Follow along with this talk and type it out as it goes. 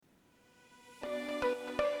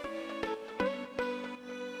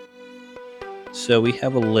So we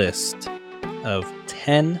have a list of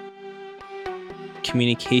 10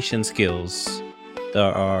 communication skills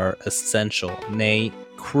that are essential, nay,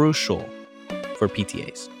 crucial for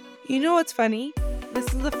PTAs. You know what's funny?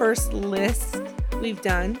 This is the first list we've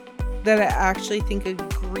done that I actually think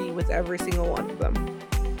agree with every single one of them.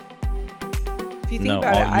 If you think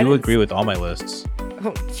about it, you agree with all my lists.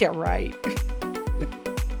 Oh, yeah, right.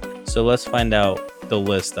 So let's find out the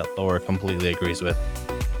list that Laura completely agrees with.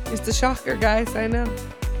 It's a shocker, guys. I know.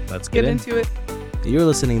 Let's get into it. You're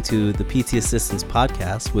listening to the PT Assistants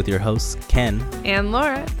Podcast with your hosts, Ken and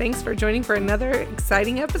Laura. Thanks for joining for another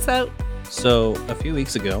exciting episode. So a few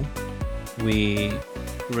weeks ago, we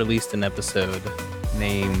released an episode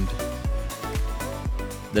named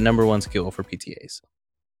The Number One Skill for PTAs.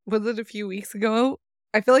 Was it a few weeks ago?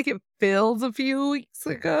 I feel like it feels a few weeks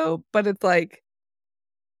ago, but it's like,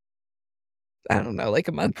 I don't know, like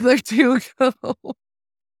a month or two ago.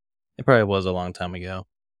 It probably was a long time ago.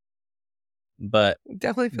 But it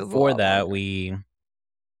definitely feels before that, we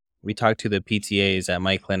talked to the PTAs at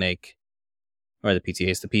my clinic, or the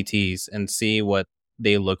PTs, and see what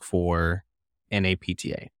they look for in a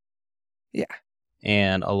PTA. Yeah.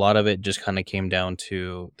 And a lot of it just kind of came down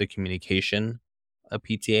to the communication a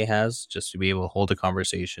PTA has, just to be able to hold a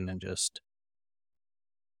conversation and just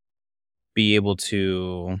be able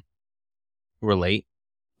to relate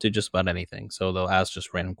to just about anything. So they'll ask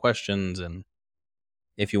just random questions, and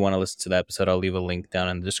if you want to listen to the episode, I'll leave a link down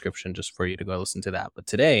in the description just for you to go listen to that. But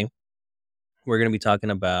today, we're going to be talking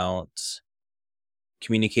about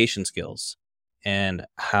communication skills and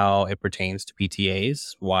how it pertains to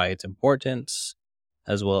PTAs, why it's important,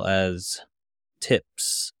 as well as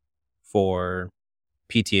tips for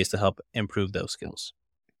PTAs to help improve those skills.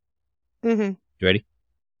 Mm-hmm. You ready?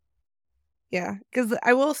 Yeah, because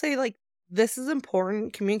I will say, like, this is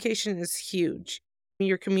important. Communication is huge.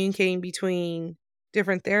 You're communicating between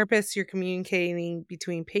different therapists. You're communicating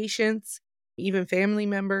between patients, even family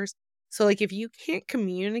members. So, like, if you can't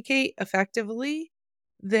communicate effectively,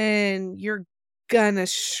 then you're gonna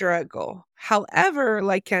struggle. However,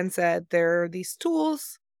 like Ken said, there are these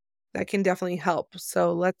tools that can definitely help.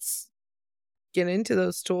 So let's get into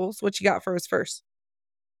those tools. What you got for us first?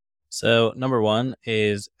 So number one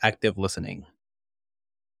is active listening.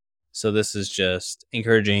 So this is just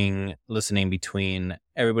encouraging listening between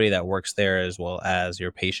everybody that works there as well as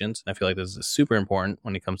your patients. And I feel like this is super important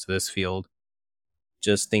when it comes to this field.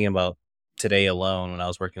 Just thinking about today alone when I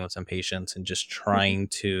was working with some patients and just trying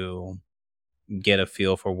to get a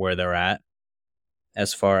feel for where they're at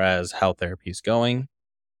as far as how therapy is going,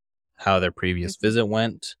 how their previous visit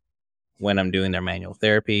went, when I'm doing their manual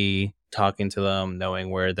therapy, talking to them, knowing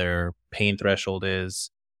where their pain threshold is,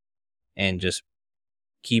 and just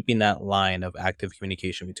keeping that line of active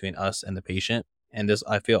communication between us and the patient. And this,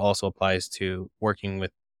 I feel, also applies to working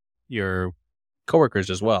with your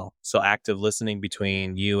coworkers as well. So active listening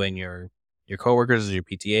between you and your coworkers, or your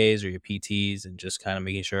PTAs or your PTs, and just kind of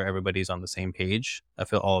making sure everybody's on the same page. I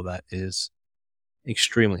feel all of that is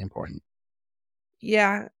extremely important.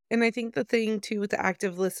 Yeah. And I think the thing too with the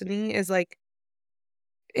active listening is, like,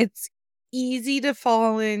 it's easy to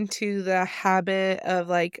fall into the habit of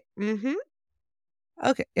like,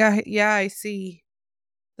 okay, yeah, I see.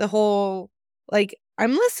 The whole, like,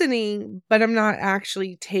 I'm listening, but I'm not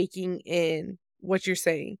actually taking in what you're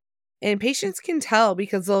saying. And patients can tell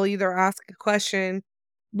because they'll either ask a question,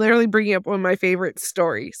 literally bringing up one of my favorite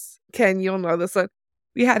stories. Ken, you'll know this one.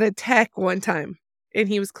 We had a tech one time, and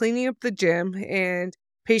he was cleaning up the gym, and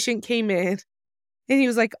patient came in, and he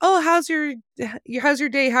was like, "Oh, how's your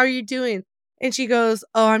day? How are you doing?" And she goes,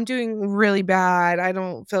 "Oh, I'm doing really bad. I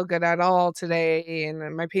don't feel good at all today,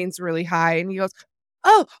 and my pain's really high." And he goes,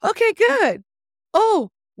 "Oh, okay, good. Oh,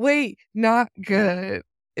 wait, not good."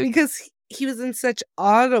 Because he was in such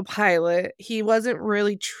autopilot, he wasn't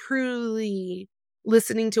really truly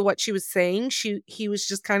listening to what she was saying. He was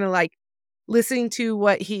just kind of like listening to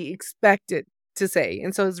what he expected to say.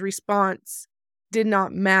 And so his response did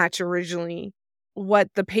not match originally what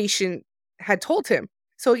the patient had told him.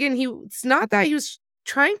 So again, it's not that he was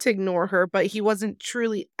trying to ignore her, but he wasn't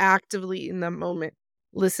truly actively in the moment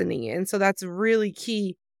listening. And so that's really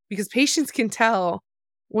key, because patients can tell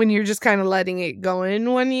when you're just kind of letting it go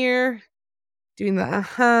in one ear, doing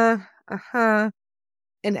the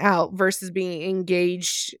and out, versus being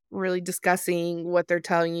engaged, really discussing what they're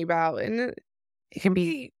telling you about. And it can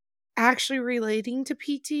be actually relating to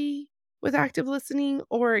PT with active listening,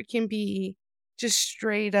 or it can be just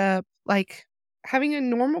straight up like having a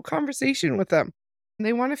normal conversation with them.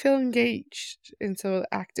 They want to feel engaged. And so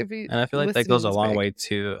active. And I feel like that goes a long way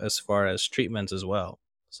too, as far as treatments as well.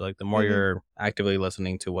 So like the more Mhm. you're actively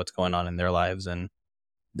listening to what's going on in their lives and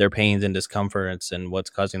their pains and discomforts and what's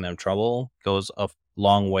causing them trouble goes a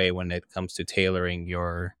long way when it comes to tailoring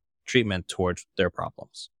your treatment towards their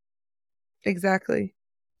problems. Exactly.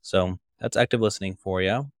 So that's active listening for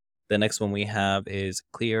you. The next one we have is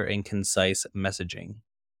clear and concise messaging.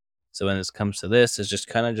 So when it comes to this, it's just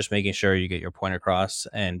kind of just making sure you get your point across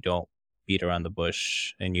and don't beat around the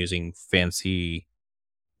bush and using fancy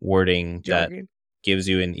wording that Jargon. gives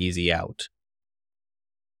you an easy out.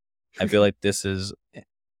 I feel like this is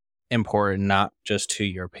important not just to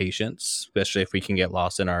your patients, especially if we can get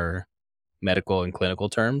lost in our medical and clinical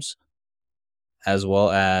terms, as well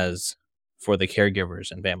as for the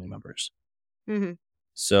caregivers and family members. hmm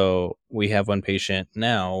So we have one patient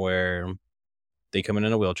now where they come in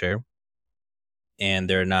a wheelchair and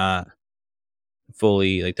they're not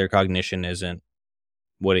fully, like their cognition isn't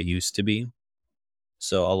what it used to be.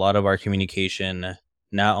 So a lot of our communication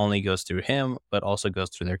not only goes through him, but also goes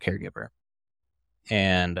through their caregiver.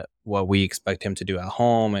 And what we expect him to do at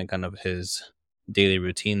home and kind of his daily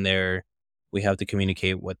routine there, we have to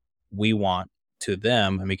communicate what we want to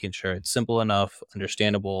them and making sure it's simple enough,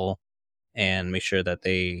 understandable, and make sure that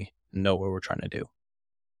they know what we're trying to do.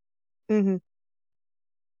 hmm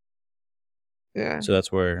Yeah, So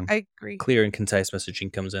that's where I agree. clear and concise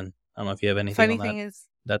messaging comes in. I don't know if you have anything Funny on thing is,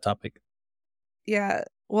 that topic. yeah,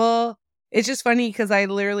 well, it's just funny because I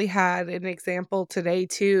literally had an example today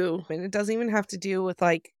too, and it doesn't even have to do with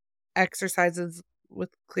like exercises with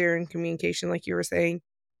clear and communication, like you were saying.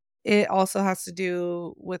 It also has to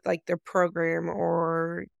do with like their program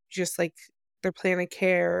or just like their plan of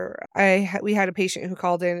care. We had a patient who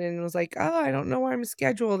called in and was like, "Oh, I don't know where I'm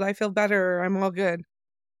scheduled. I feel better. I'm all good."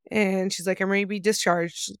 And she's like, "I'm ready to be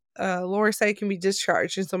discharged. Laura said I can be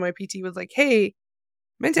discharged." And so my PT was like, "Hey,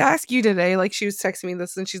 meant to ask you today." Like she was texting me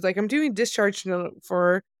this and she's like, "I'm doing discharge note for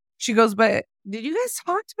her." She goes, "But did you guys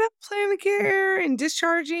talk about plan of care and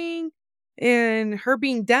discharging and her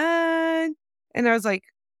being done?" And I was like,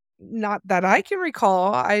 "Not that I can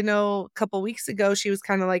recall. I know a couple weeks ago she was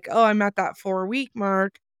kind of like, oh, I'm at that 4-week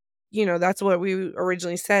mark. You know, that's what we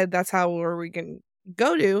originally said. That's how we can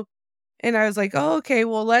go to." And I was like, "Oh, okay.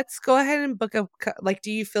 Well, let's go ahead and book a like,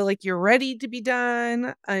 do you feel like you're ready to be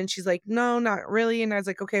done?" And she's like, "No, not really." And I was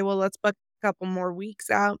like, "Okay, well, let's book a couple more weeks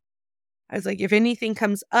out." I was like, "If anything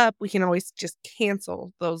comes up, we can always just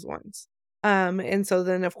cancel those ones." And so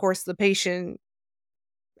then of course the patient,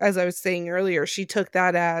 as I was saying earlier, she took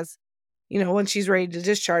that as, once she's ready to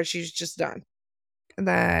discharge, she's just done. And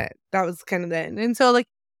that was kind of the end. And so like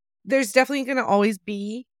there's definitely going to always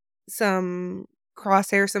be some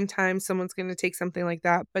crosshair sometimes. Someone's going to take something like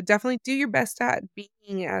that, but definitely do your best at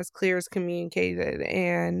being as clear as communicated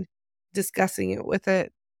and discussing it with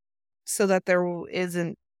it so that there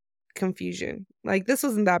isn't confusion. Like this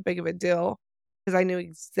wasn't that big of a deal because I knew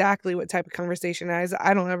exactly what type of conversation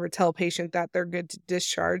I don't ever tell a patient that they're good to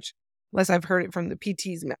discharge unless I've heard it from the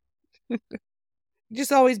PT's mouth.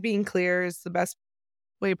 Just always being clear is the best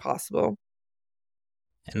way possible.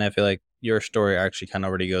 And I feel like your story actually kind of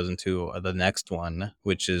already goes into the next one,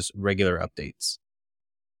 which is regular updates.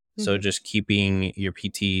 So Mhm. just keeping your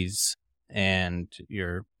PTs and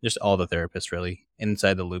just all the therapists really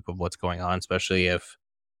inside the loop of what's going on, especially if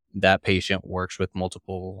that patient works with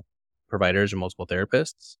multiple providers or multiple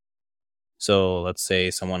therapists. So let's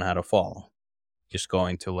say someone had a fall, just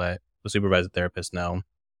going to let the supervisor therapist know.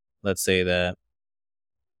 Let's say that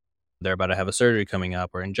they're about to have a surgery coming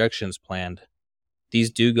up or injections planned.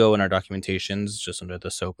 These do go in our documentations just under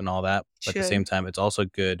the SOAP and all that. But at the same Should. time, it's also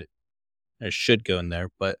good. It should go in there,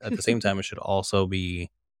 but at the same time, it should also be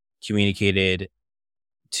communicated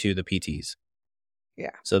to the PTs.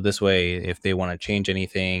 Yeah. So this way, if they want to change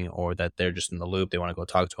anything or that they're just in the loop, they want to go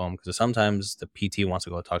talk to them because sometimes the PT wants to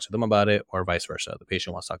go talk to them about it or vice versa. The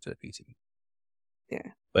patient wants to talk to the PT.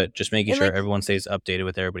 Yeah. But just making And sure like everyone stays updated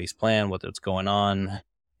with everybody's plan, what's going on,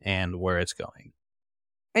 and where it's going.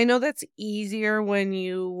 I know that's easier when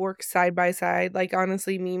you work side by side. Like,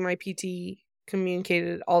 honestly, me and my PT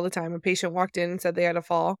communicated all the time. A patient walked in and said they had a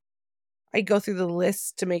fall. I go through the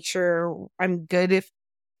list to make sure I'm good if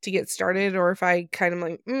to get started, or if I kind of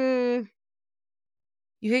like, you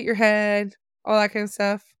hit your head, all that kind of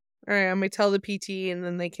stuff. All right, I'm gonna tell the PT, and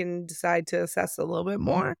then they can decide to assess a little bit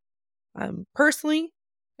more. Personally,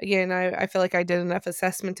 again, I feel like I did enough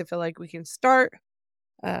assessment to feel like we can start.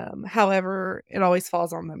 However, it always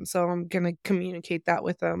falls on them. So I'm going to communicate that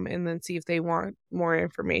with them and then see if they want more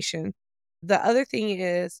information. The other thing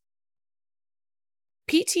is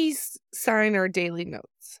PTs sign our daily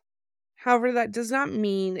notes. However, that does not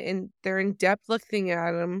mean they're in depth looking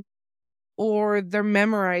at them or they're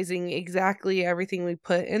memorizing exactly everything we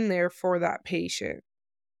put in there for that patient.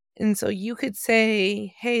 And so you could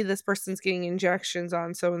say, hey, this person's getting injections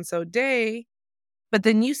on so-and-so day, but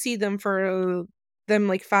then you see them for them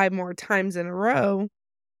like 5 more times in a row.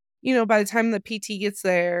 By the time the PT gets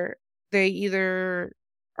there, they either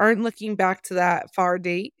aren't looking back to that far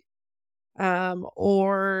date,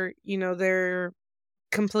 or, they're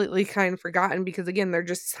completely kind of forgotten because, again, they're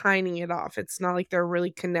just signing it off. It's not like they're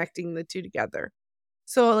really connecting the two together.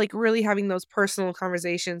 So, like, really having those personal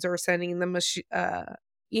conversations or sending them a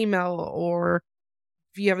email, or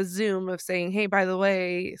if you have a Zoom of saying, hey, by the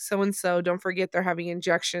way, so-and-so, don't forget they're having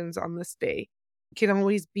injections on this day, can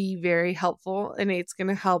always be very helpful. And it's going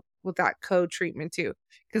to help with that co-treatment too.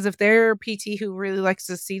 Because if they're a PT who really likes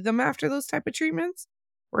to see them after those type of treatments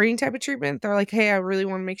or any type of treatment, they're like, hey, I really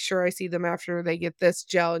want to make sure I see them after they get this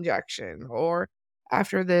gel injection or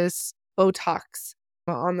after this Botox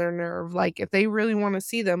on their nerve. Like, if they really want to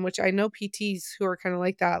see them, which I know PTs who are kind of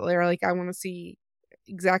like that, they're like, I want to see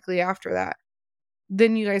exactly after that.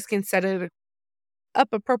 Then you guys can set it up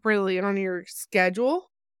appropriately on your schedule.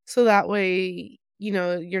 So that way,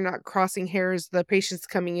 you're not crossing hairs. The patient's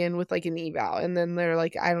coming in with like an eval and then they're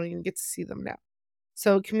like, I don't even get to see them now.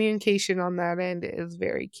 So communication on that end is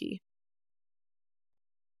very key.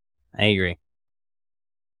 I agree.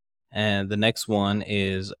 And the next one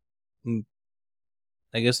is,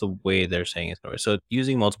 I guess the way they're saying it. So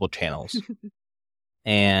using multiple channels.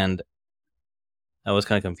 And I was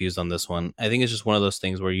kind of confused on this one. I think it's just one of those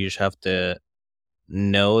things where you just have to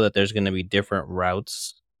know that there's going to be different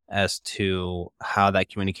routes as to how that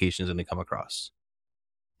communication is going to come across.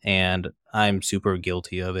 And I'm super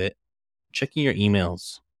guilty of it. Checking your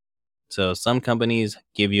emails. So some companies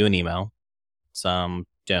give you an email, some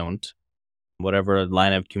don't. Whatever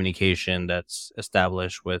line of communication that's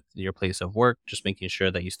established with your place of work, just making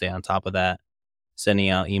sure that you stay on top of that, sending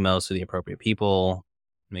out emails to the appropriate people,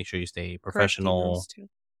 make sure you stay professional,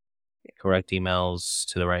 correct emails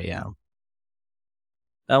to the right,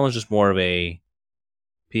 That one's just more of a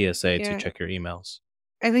PSA to check your emails.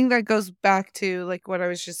 I think that goes back to like what I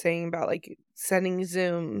was just saying about like sending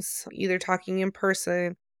Zooms, either talking in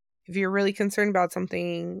person. If you're really concerned about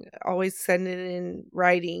something, always send it in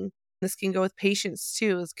writing. This can go with patients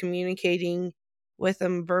too, is communicating with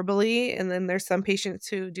them verbally. And then there's some patients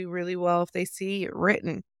who do really well if they see it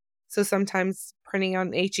written. So sometimes printing out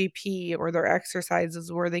an HEP or their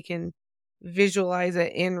exercises where they can visualize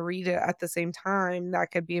it and read it at the same time,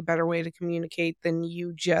 that could be a better way to communicate than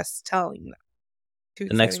you just telling them.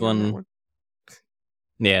 The next one.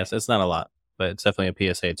 Yes, it's not a lot, but it's definitely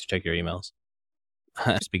a PSA to check your emails.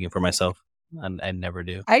 Speaking for myself, I never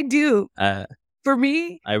do. I do. For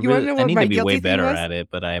me, I need to be way better at it,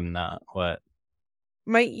 but I'm not. What?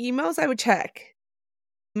 My emails, I would check.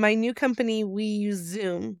 My new company, we use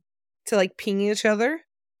Zoom to like ping each other,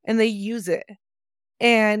 and they use it.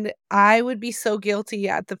 And I would be so guilty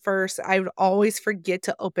at the first. I would always forget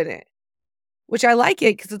to open it, which I like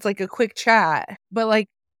it because it's like a quick chat. But like,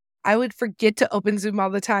 I would forget to open Zoom all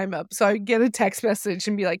the time up. So I would get a text message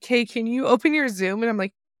and be like, hey, can you open your Zoom? And I'm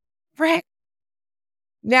like, frick.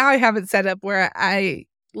 Now I have it set up where I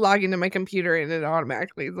log into my computer and it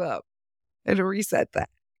automatically is up. And to reset that.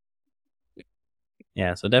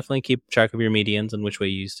 Yeah, so definitely keep track of your medians and which way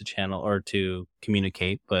you use to channel or to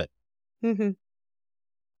communicate. But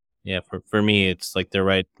yeah, for me, it's like they're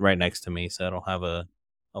right next to me. So I don't have a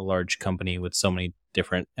large company with so many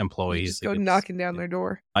different employees. You just go knocking down their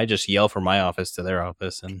door. I just yell from my office to their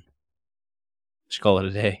office and just call it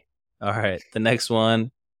a day. All right. The next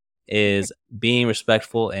one is being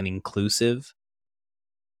respectful and inclusive.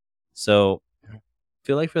 So I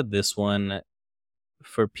feel like for this one,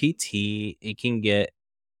 for PT, it can get,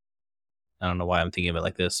 I don't know why I'm thinking of it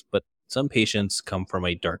like this, but some patients come from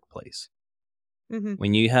a dark place.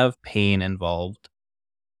 When you have pain involved,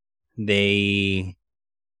 they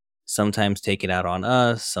sometimes take it out on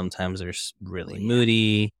us. Sometimes they're really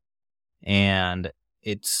moody, and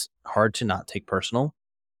it's hard to not take personal.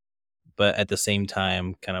 But at the same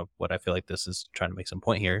time, kind of what I feel like this is trying to make some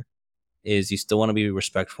point here is you still want to be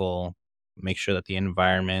respectful, make sure that the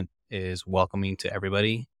environment is welcoming to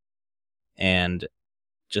everybody, and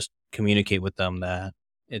just communicate with them that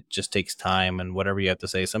it just takes time and whatever you have to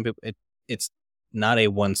say. Some people, it's not a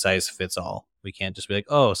one size fits all. We can't just be like,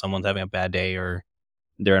 oh, someone's having a bad day or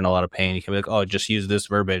they're in a lot of pain. You can be like, oh, just use this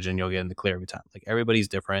verbiage and you'll get in the clear every time. Like, everybody's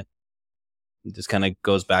different. This kind of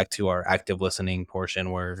goes back to our active listening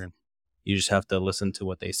portion where you just have to listen to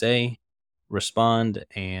what they say, respond,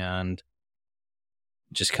 and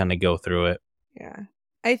just kind of go through it. Yeah.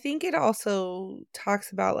 I think it also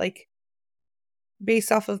talks about like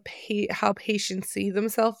based off of how patients see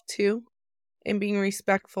themselves too, and being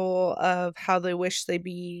respectful of how they wish they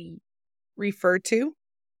be referred to.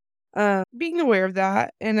 Being aware of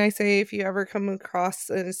that. And I say if you ever come across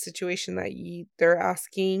in a situation that they're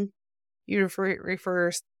asking you to refer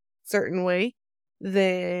a certain way,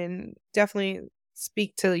 then definitely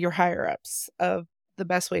speak to your higher ups of the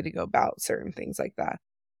best way to go about certain things like that.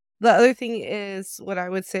 The other thing is what I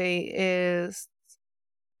would say is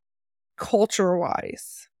culture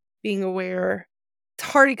wise, being aware. It's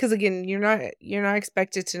hard because again, you're not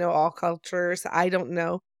expected to know all cultures. I don't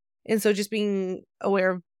know. And so just being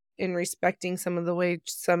aware of and respecting some of the way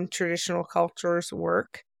some traditional cultures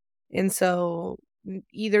work. And so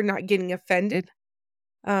either not getting offended.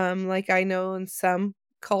 Like I know in some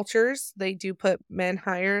cultures, they do put men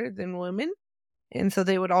higher than women. And so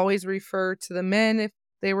they would always refer to the men if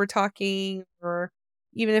they were talking, or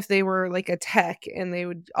even if they were like a tech, and they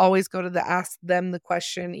would always go to ask them the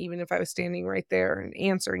question, even if I was standing right there and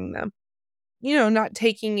answering them. Not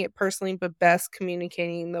taking it personally, but best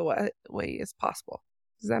communicating the way as possible.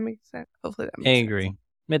 Does that make sense? Hopefully that makes sense. I agree.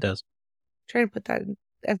 It does. Trying to put that in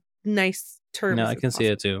a nice terms. No, I can see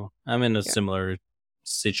it too. I'm in a similar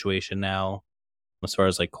situation now as far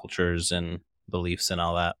as like cultures and beliefs and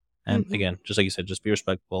all that. And again, just like you said, just be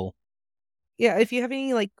respectful. Yeah, if you have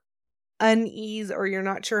any like unease or you're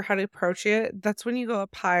not sure how to approach it, that's when you go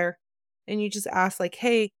up higher and you just ask like,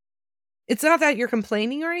 hey, it's not that you're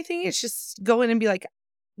complaining or anything. It's just go in and be like,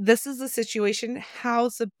 this is the situation.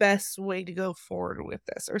 How's the best way to go forward with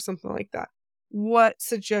this, or something like that? What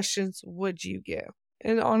suggestions would you give?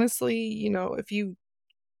 And honestly, if you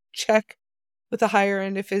check with the higher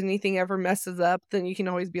end, if anything ever messes up, then you can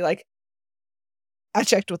always be like, I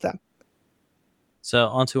checked with them. So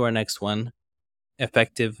on to our next one,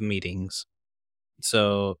 effective meetings.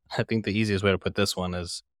 So I think the easiest way to put this one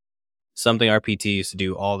is something our PT used to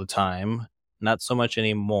do all the time. Not so much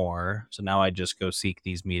anymore. So now I just go seek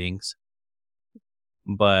these meetings.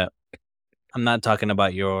 But I'm not talking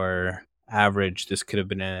about your average, this could have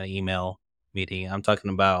been an email meeting. I'm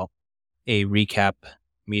talking about a recap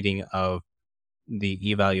meeting of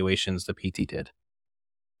the evaluations the PT did.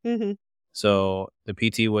 Mm-hmm. So the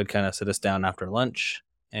PT would kind of sit us down after lunch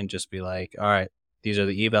and just be like, all right, these are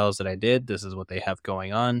the evals that I did. This is what they have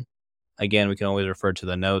going on. Again, we can always refer to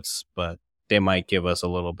the notes, but they might give us a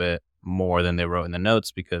little bit more than they wrote in the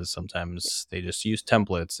notes because sometimes they just use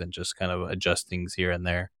templates and just kind of adjust things here and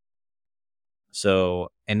there.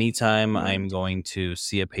 So anytime I'm going to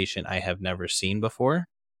see a patient I have never seen before,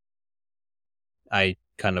 I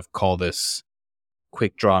kind of call this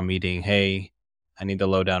quick draw meeting. Hey, I need the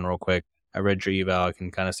lowdown real quick. I read your eval. I can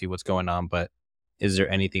kind of see what's going on, but is there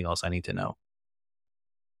anything else I need to know?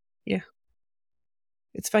 Yeah.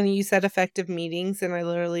 It's funny you said effective meetings, and I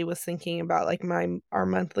literally was thinking about like our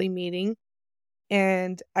monthly meeting,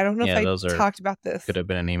 and I don't know if I talked about this. Could have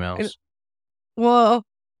been in emails. Well,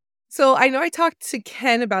 so I know I talked to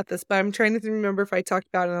Ken about this, but I'm trying to remember if I talked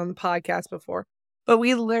about it on the podcast before. But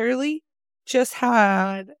we literally just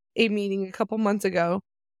had a meeting a couple months ago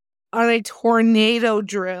on a tornado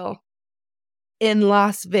drill in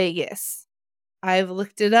Las Vegas. I've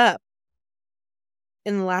looked it up.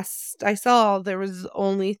 And last I saw, there was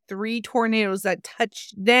only 3 tornadoes that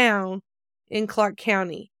touched down in Clark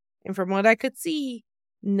County. And from what I could see,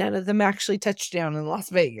 none of them actually touched down in Las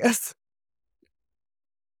Vegas.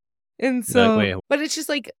 And so, but it's just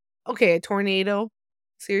like, okay, a tornado.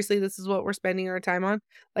 Seriously, this is what we're spending our time on.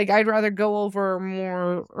 Like, I'd rather go over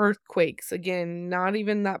more earthquakes. Again, not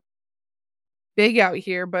even that big out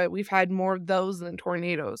here, but we've had more of those than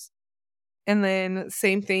tornadoes. And then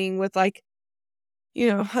same thing with like,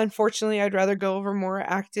 unfortunately, I'd rather go over more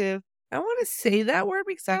active. I don't want to say that word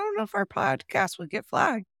because I don't know if our podcast would get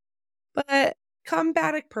flagged. But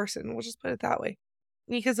combative person, we'll just put it that way.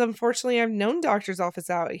 Because unfortunately, I've known doctor's office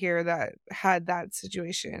out here that had that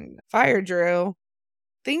situation. Fire drill,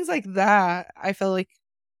 things like that, I feel like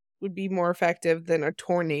would be more effective than a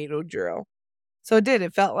tornado drill. So it did.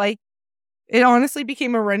 It felt like it honestly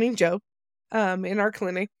became a running joke in our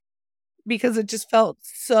clinic because it just felt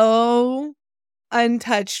so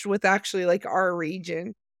untouched with actually like our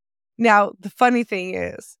region. Now, the funny thing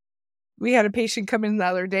is, we had a patient come in the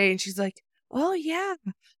other day and she's like, oh yeah,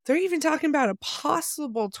 they're even talking about a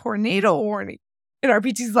possible tornado warning. And our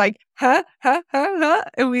PT's like, huh?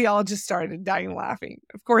 And we all just started dying laughing.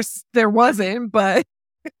 Of course, there wasn't, but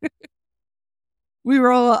we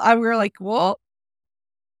were like, well,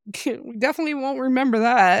 we definitely won't remember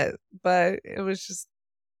that. But it was just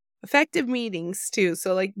effective meetings too.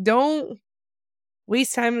 So like, don't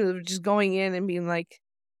waste time of just going in and being like,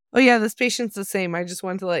 oh yeah, this patient's the same. I just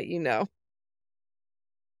wanted to let you know.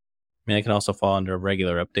 mean, it can also fall under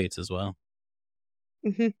regular updates as well.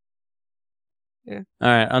 Mm-hmm. All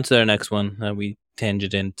right, on to our next one. We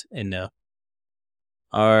tangent enough.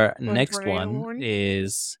 Our next one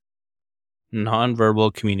is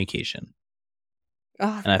nonverbal communication.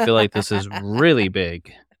 Oh. And I feel like this is really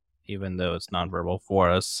big, even though it's nonverbal for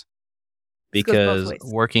us. This goes both Because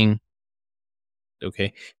ways. working...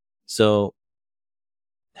 Okay. So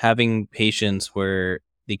having patients where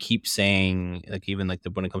they keep saying, like, even like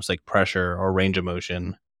when it comes to like pressure or range of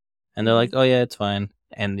motion, and they're like, oh yeah, it's fine.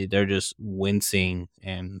 And they're just wincing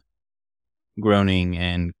and groaning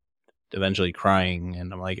and eventually crying.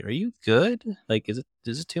 And I'm like, are you good? Like, is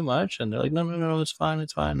it too much? And they're like, no, it's fine.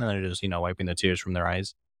 And they're just, wiping the tears from their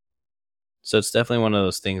eyes. So it's definitely one of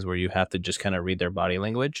those things where you have to just kind of read their body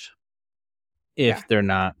language if they're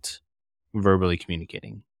not verbally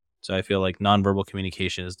communicating. So I feel like nonverbal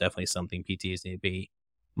communication is definitely something PTs need to be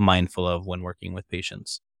mindful of when working with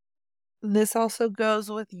patients. This also goes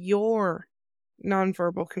with your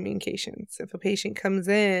nonverbal communications. If a patient comes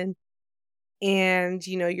in and,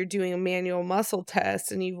 you're doing a manual muscle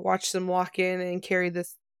test and you've watched them walk in and carry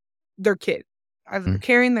their kid. Either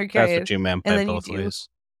carrying their kid. That's what you meant by both ways.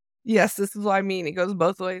 Yes, this is what I mean. It goes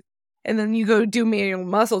both ways. And then you go do manual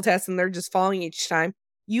muscle tests and they're just falling each time.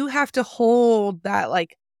 You have to hold that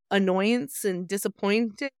like annoyance and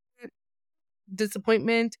disappointment,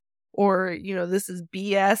 or, this is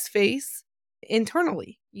BS face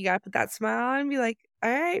internally. You got to put that smile on and be like, all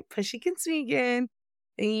right, push against me again.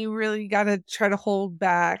 And you really got to try to hold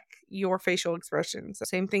back your facial expressions.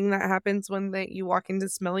 Same thing that happens when you walk into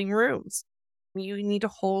smelling rooms. You need to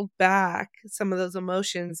hold back some of those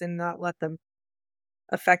emotions and not let them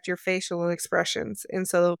affect your facial expressions. And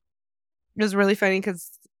so it was really funny because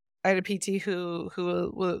I had a PT who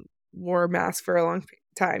wore a mask for a long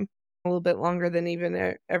time, a little bit longer than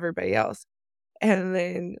even everybody else. And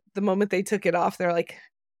then the moment they took it off, they're like,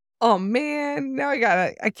 oh man, now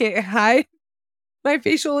I can't hide my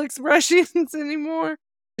facial expressions anymore.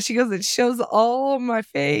 She goes, it shows all my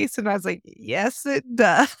face. And I was like, yes, it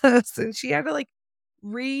does. And she had to like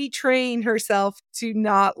retrain herself to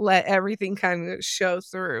not let everything kind of show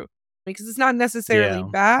through, because it's not necessarily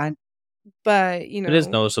bad, but it is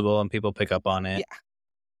noticeable and people pick up on it.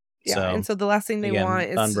 Yeah. So, and so the last thing they want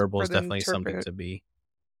is nonverbal is definitely something to be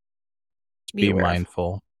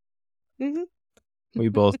mindful. Mm-hmm. We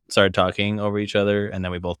both started talking over each other, and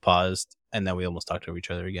then we both paused, and then we almost talked over each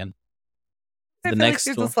other again. I feel like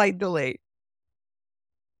there's a slight delay.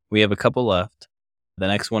 We have a couple left. The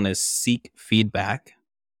next one is seek feedback.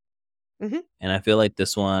 Mm-hmm. And I feel like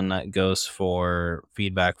this one goes for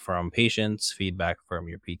feedback from patients, feedback from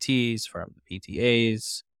your PTs, from the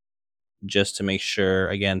PTAs, just to make sure,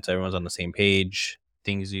 again, so everyone's on the same page,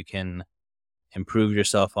 things you can improve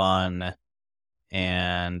yourself on.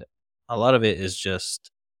 And a lot of it is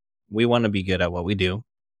just, we want to be good at what we do.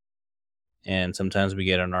 And sometimes we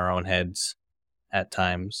get in our own heads at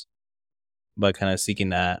times, but kind of seeking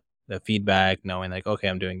the feedback, knowing like, okay,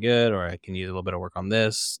 I'm doing good, or I can use a little bit of work on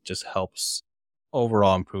this, just helps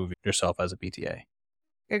overall improve yourself as a PTA.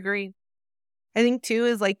 Agreed. I think too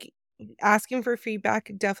is like asking for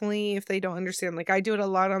feedback, definitely, if they don't understand. Like I do it a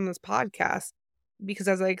lot on this podcast, because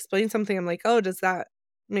as I explain something, I'm like, oh, does that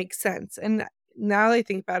make sense? And now that I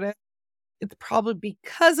think about it, it's probably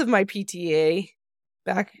because of my PTA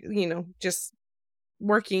back, just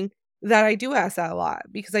working, that I do ask that a lot,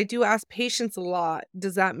 because I do ask patients a lot,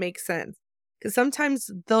 does that make sense? Because sometimes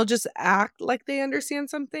they'll just act like they understand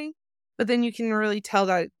something, but then you can really tell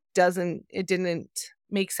that it didn't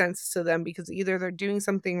make sense to them, because either they're doing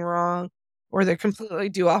something wrong, or they're completely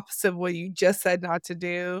do opposite of what you just said not to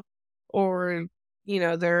do, or,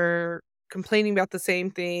 they're complaining about the same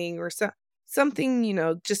thing, or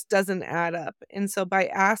something, just doesn't add up. And so by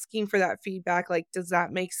asking for that feedback, like, does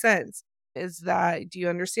that make sense? Do you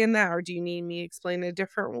understand that? Or do you need me to explain a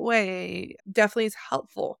different way? Definitely is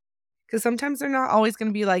helpful, because sometimes they're not always going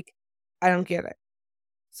to be like, I don't get it.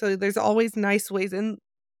 So there's always nice ways. And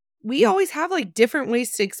we always have like different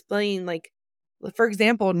ways to explain, like, for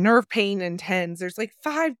example, nerve pain in TENS. There's like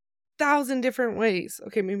 5,000 different ways.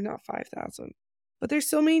 Okay, maybe not 5,000, but there's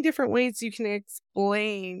so many different ways you can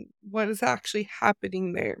explain what is actually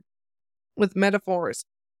happening there with metaphors.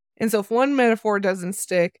 And so if one metaphor doesn't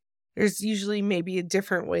stick, there's usually maybe a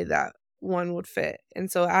different way that one would fit. And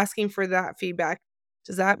so asking for that feedback,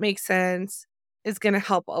 does that make sense, is going to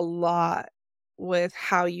help a lot with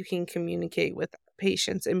how you can communicate with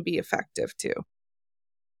patients and be effective too.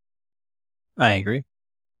 I agree.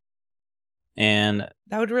 And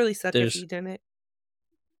that would really suck if you didn't.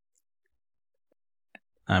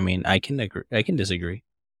 I mean, I can disagree,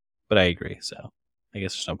 but I agree. So I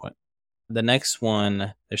guess there's no point. The next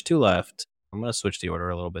one, there's two left. I'm going to switch the order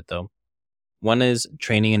a little bit though. One is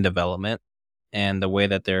training and development. And the way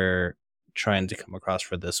that they're trying to come across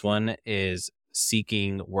for this one is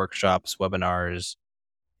seeking workshops, webinars,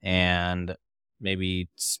 and maybe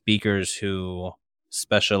speakers who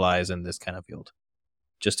specialize in this kind of field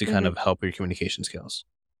just to kind of help your communication skills.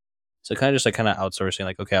 So kind of just like kind of outsourcing,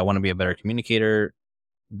 like, okay, I want to be a better communicator.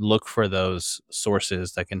 Look for those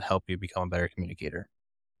sources that can help you become a better communicator.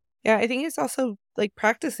 Yeah, I think it's also like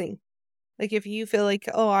practicing. Like if you feel like,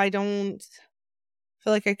 oh, I don't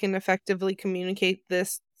feel like I can effectively communicate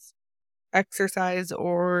this exercise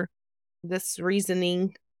or this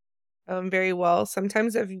reasoning very well,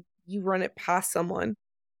 sometimes if you run it past someone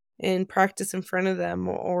and practice in front of them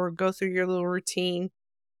or go through your little routine,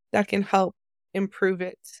 that can help improve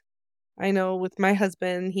it. I know with my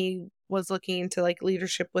husband, he was looking into like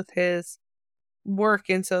leadership with his work.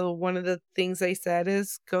 And so one of the things they said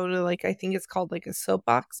is go to like, I think it's called like a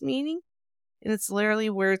soapbox meeting. And it's literally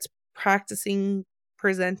where it's practicing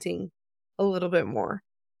presenting a little bit more.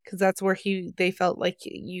 Cause that's where they felt like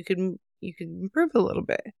you could improve a little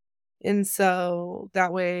bit. And so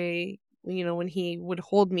that way, you know, when he would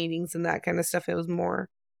hold meetings and that kind of stuff, it was more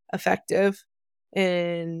effective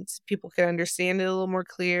and people could understand it a little more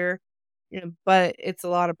clear. You know, but it's a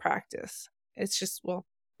lot of practice. It's just, well,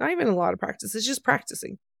 not even a lot of practice. It's just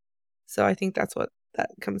practicing. So I think that's what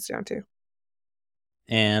that comes down to.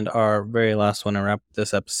 And our very last one to wrap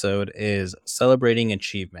this episode is celebrating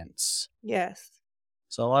achievements. Yes.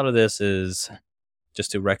 So a lot of this is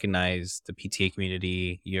just to recognize the PTA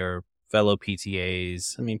community, your fellow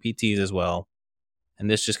PTAs, I mean, PTs as well. And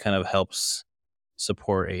this just kind of helps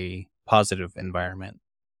support a positive environment.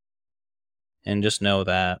 And just know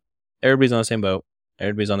that everybody's on the same boat.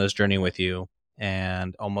 Everybody's on this journey with you.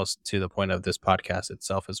 And almost to the point of this podcast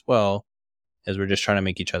itself as well, is we're just trying to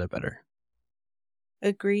make each other better.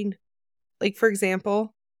 Agreed. Like, for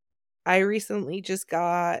example, I recently just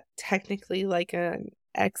got technically like an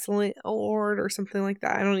excellent award or something like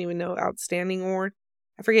that. I don't even know, outstanding award.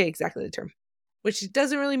 I forget exactly the term, which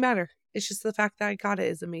doesn't really matter. It's just the fact that I got it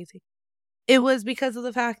is amazing. It was because of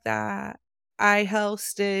the fact that I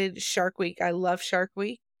hosted Shark Week. I love Shark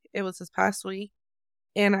Week. It was this past week.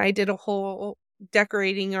 And I did a whole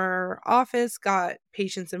decorating our office, got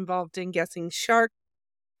patients involved in guessing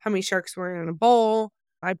how many sharks were in a bowl.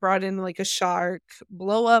 I brought in like a shark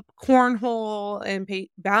blow up cornhole and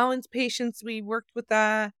balance patients. We worked with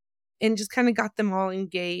that and just kind of got them all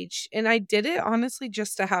engaged. And I did it honestly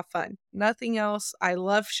just to have fun. Nothing else. I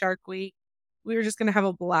love Shark Week. We were just going to have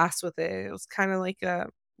a blast with it. It was kind of like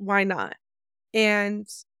why not? And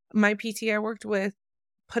my PT I worked with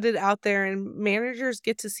put it out there and managers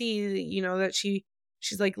get to see, you know, that she's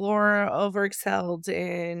like, Laura overexcelled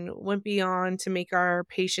and went beyond to make our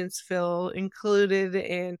patients feel included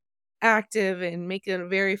and active and make it a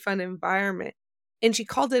very fun environment. And she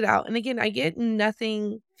called it out. And again, I get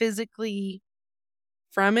nothing physically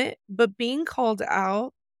from it, but being called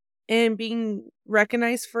out and being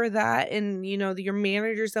recognized for that, and, you know, your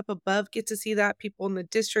managers up above get to see that, people in the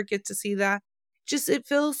district get to see that. Just, it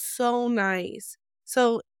feels so nice.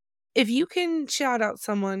 So if you can shout out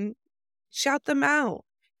someone, shout them out.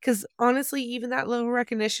 Because honestly, even that little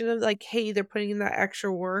recognition of like, hey, they're putting in that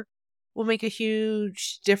extra work will make a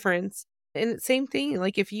huge difference. And same thing,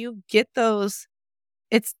 like if you get those,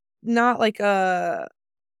 it's not like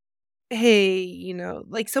hey, you know,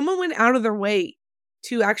 like someone went out of their way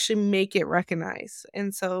to actually make it recognized.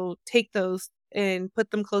 And so take those and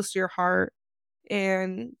put them close to your heart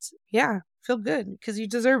and yeah, feel good because you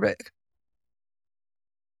deserve it.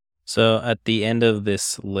 So at the end of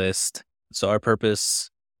this list, so our purpose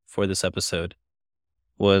for this episode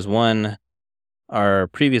was one, our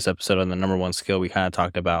previous episode on the number one skill, we kind of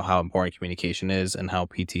talked about how important communication is and how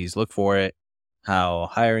PTs look for it, how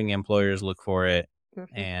hiring employers look for it.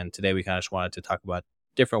 Mm-hmm. And today we kind of just wanted to talk about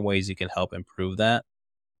different ways you can help improve that.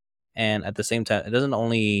 And at the same time, it doesn't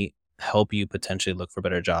only help you potentially look for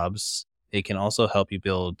better jobs, it can also help you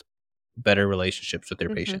build better relationships with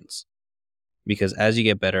your patients. Because as you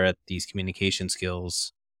get better at these communication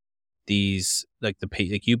skills, these like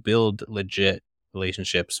you build legit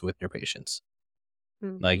relationships with your patients.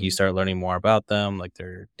 Like you start learning more about them, like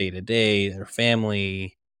their day-to-day, their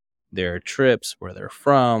family, their trips, where they're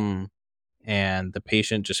from, and the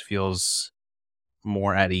patient just feels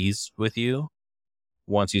more at ease with you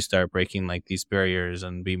once you start breaking like these barriers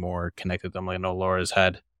and be more connected with them. Like I know Laura's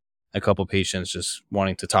had a couple patients just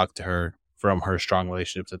wanting to talk to her from her strong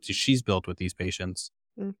relationships that she's built with these patients.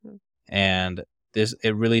 And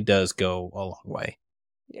it really does go a long way.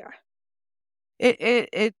 Yeah.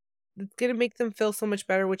 It it's going to make them feel so much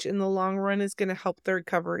better, which in the long run is going to help their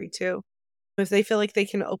recovery too. If they feel like they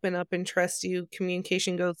can open up and trust you,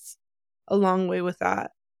 communication goes a long way with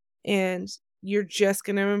that. And you're just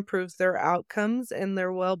going to improve their outcomes and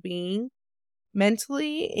their well-being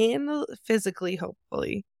mentally and physically,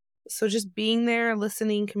 hopefully. So just being there,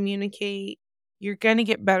 listening, communicate, you're going to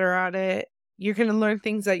get better at it. You're going to learn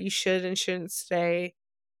things that you should and shouldn't say.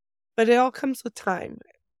 But it all comes with time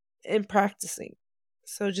and practicing.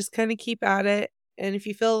 So just kind of keep at it. And if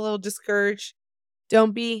you feel a little discouraged,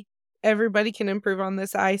 don't be. Everybody can improve on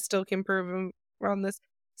this. I still can improve on this.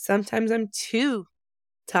 Sometimes I'm too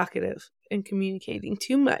talkative and communicating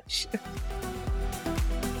too much.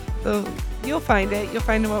 So you'll find it. You'll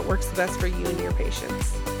find what works the best for you and your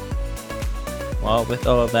patients. Well, with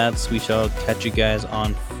all of that, we shall catch you guys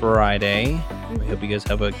on Friday. We hope you guys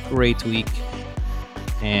have a great week.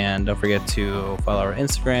 And don't forget to follow our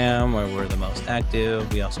Instagram, where we're the most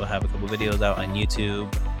active. We also have a couple videos out on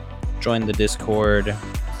YouTube. Join the Discord,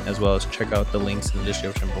 as well as check out the links in the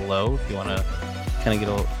description below if you want to kind of get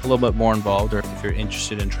a little bit more involved, or if you're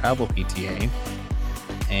interested in travel PTA.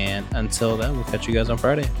 And until then, we'll catch you guys on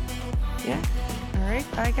Friday. Yeah. All right.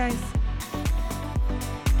 Bye, guys.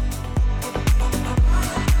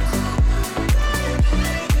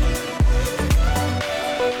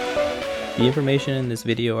 The information in this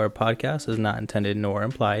video or podcast is not intended nor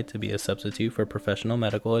implied to be a substitute for professional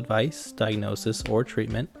medical advice, diagnosis, or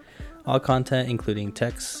treatment. All content, including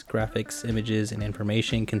text, graphics, images, and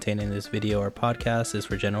information contained in this video or podcast, is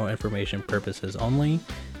for general information purposes only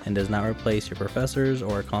and does not replace your professors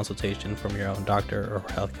or a consultation from your own doctor or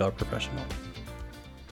healthcare professional.